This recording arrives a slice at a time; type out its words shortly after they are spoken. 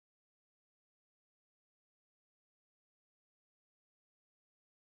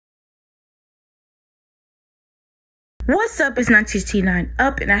What's up? It's 9TT9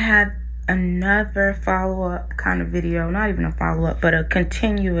 up, and I have another follow-up kind of video. Not even a follow-up, but a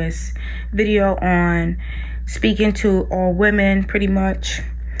continuous video on speaking to all women, pretty much.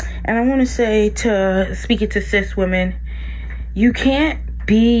 And I want to say, to speaking to cis women, you can't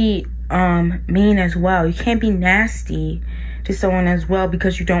be mean as well. You can't be nasty to someone as well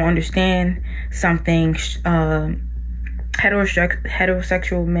because you don't understand something.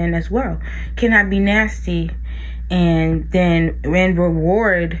 Heterosexual men as well cannot be nasty and then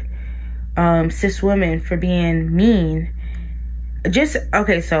reward cis women for being mean.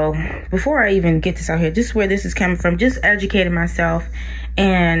 Okay, so before I even get this out here, just where this is coming from, just educating myself,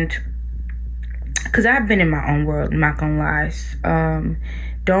 and because I've been in my own world, I'm not gonna lie.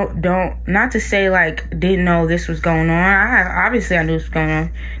 Not to say like didn't know this was going on. Obviously I knew this was going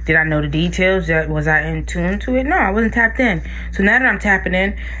on. Did I know the details? Was I in tune to it? No, I wasn't tapped in. So now that I'm tapping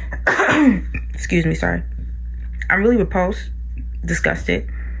in, excuse me, sorry, I'm really repulsed, disgusted.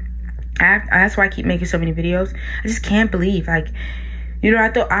 That's why I keep making so many videos. I just can't believe, like, you know, I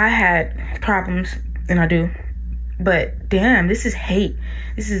thought I had problems, and I do, but damn, this is hate.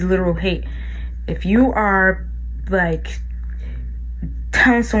 This is literal hate. If you are like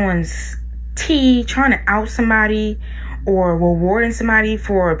telling someone's tea, trying to out somebody, or rewarding somebody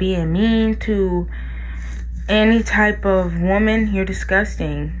for being mean to any type of woman, you're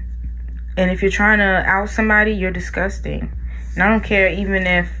disgusting. And if you're trying to out somebody, you're disgusting. And I don't care even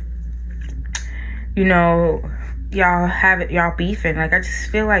if, you know, y'all beefing. Like, I just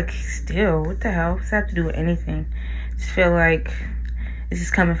feel like, still, what the hell? What's that have to do with anything? I just feel like this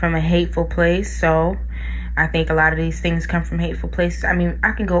is coming from a hateful place. So I think a lot of these things come from hateful places. I mean,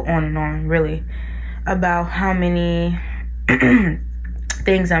 I can go on and on, really, about how many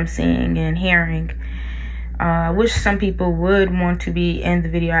things I'm seeing and hearing. I wish some people would want to be in the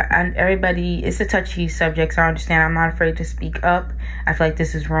video. Everybody, it's a touchy subject, so I understand. I'm not afraid to speak up. I feel like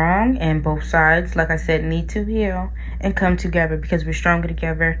this is wrong, and both sides, like I said, need to heal and come together because we're stronger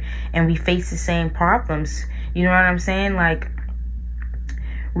together and we face the same problems. You know what I'm saying? Like,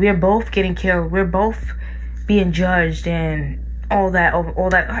 we're both getting killed. We're both being judged and all that.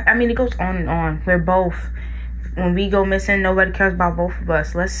 I mean, it goes on and on. We're both, when we go missing, nobody cares about both of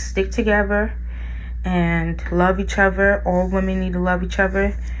us. Let's stick together and love each other. All women need to love each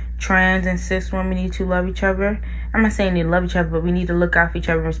other. Trans and cis women need to love each other. I'm not saying they love each other, but we need to look out for each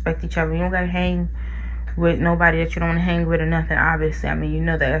other and respect each other. You don't gotta hang with nobody that you don't want to hang with or nothing, obviously. I mean, you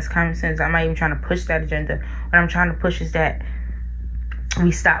know that's common sense. I'm not even trying to push that agenda. What I'm trying to push is that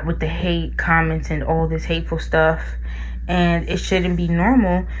we stop with the hate comments and all this hateful stuff. And it shouldn't be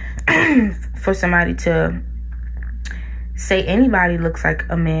normal for somebody to say anybody looks like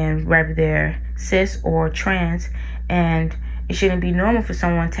a man, whether they're cis or trans. And it shouldn't be normal for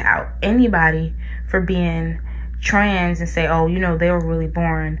someone to out anybody for being trans and say, oh, you know, they were really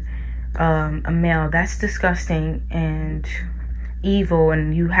born a male. That's disgusting and evil,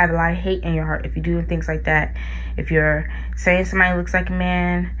 and you have a lot of hate in your heart if you're doing things like that. If you're saying somebody looks like a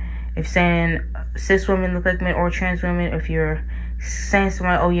man, if saying cis women look like men or trans women, if you're saying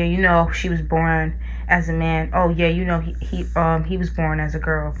someone, oh yeah, you know, she was born as a man, oh yeah, you know, he was born as a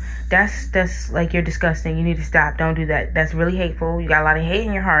girl, that's like, you're disgusting. You need to stop. Don't do that. That's really hateful. You got a lot of hate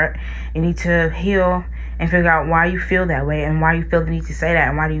in your heart. You need to heal and figure out why you feel that way and why you feel the need to say that,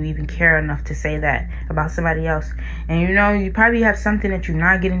 and why do you even care enough to say that about somebody else. And you know, you probably have something that you're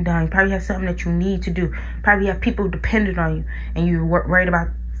not getting done. You probably have something that you need to do. You probably have people dependent on you, and you're worried about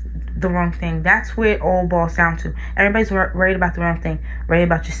the wrong thing. That's where it all boils down to. Everybody's worried about the wrong thing. Worried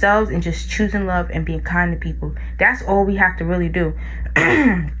about yourselves and just choosing love and being kind to people. That's all we have to really do.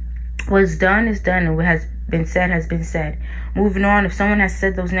 What's done is done, and what has been said has been said. Moving on. If someone has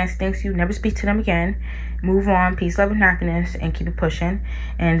said those next things to you, never speak to them again. Move on. Peace, love, and happiness, and keep it pushing.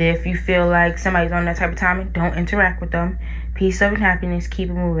 And if you feel like somebody's on that type of timing, don't interact with them. Peace, love, and happiness. Keep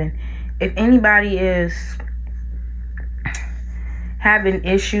it moving. If anybody is having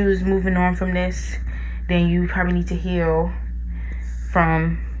issues moving on from this, then you probably need to heal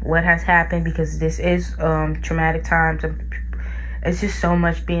from what has happened, because this is traumatic times. It's just so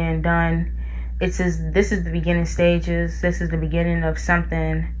much being done. This is the beginning stages. This is the beginning of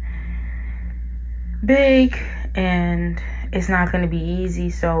something big, and it's not going to be easy.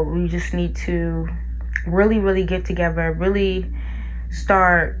 So we just need to really get together, really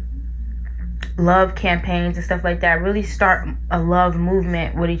start love campaigns and stuff like that. Really start a love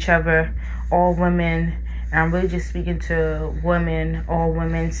movement with each other, all women. And I'm really just speaking to women, all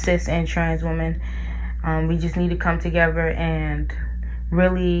women, cis and trans women. We just need to come together and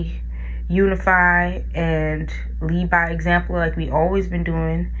really unify and lead by example, like we always been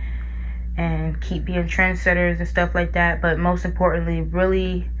doing. and keep being trendsetters and stuff like that. But most importantly,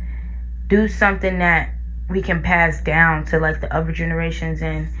 really do something that we can pass down to like the other generations,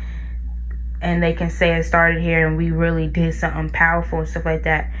 and they can say it started here and we really did something powerful and stuff like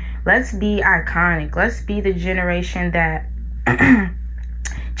that. Let's be iconic. Let's be the generation that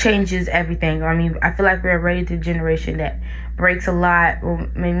changes everything. I mean, I feel like we're already the generation that breaks a lot. Well,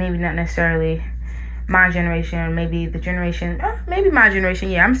 maybe not necessarily my generation, maybe the generation, maybe my generation.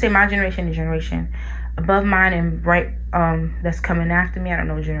 Yeah, I'm gonna say my generation, the generation above mine and right that's coming after me. I don't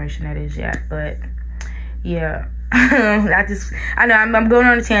know what generation that is yet, but yeah. I know I'm going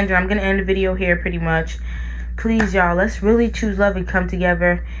on a tangent. I'm gonna end the video here pretty much. Please, y'all, let's really choose love and come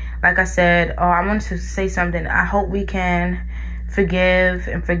together. Like I said, I wanted to say something. I hope we can forgive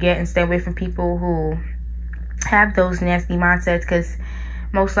and forget and stay away from people who have those nasty mindsets, because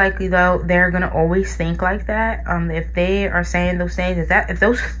most likely though they're gonna always think like that. If they are saying those things, if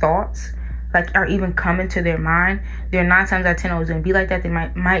those thoughts like are even coming to their mind, they're 9 times out of 10 always gonna be like that. They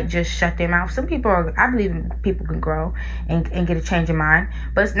might just shut their mouth. Some people are, I believe people can grow and get a change of mind,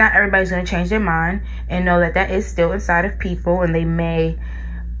 but it's not everybody's gonna change their mind and know that is still inside of people, and they may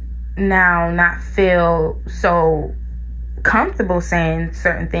now not feel so comfortable saying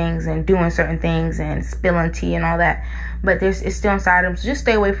certain things and doing certain things and spilling tea and all that, but it's still inside them. So just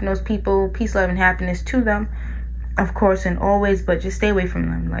stay away from those people. Peace, love, and happiness to them, of course, and always, but just stay away from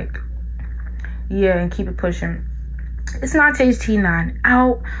them. Like, yeah, and keep it pushing. It's not T9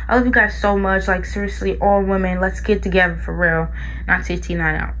 out. I love you guys so much. Like, seriously, all women, let's get together for real. Not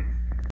T9 out.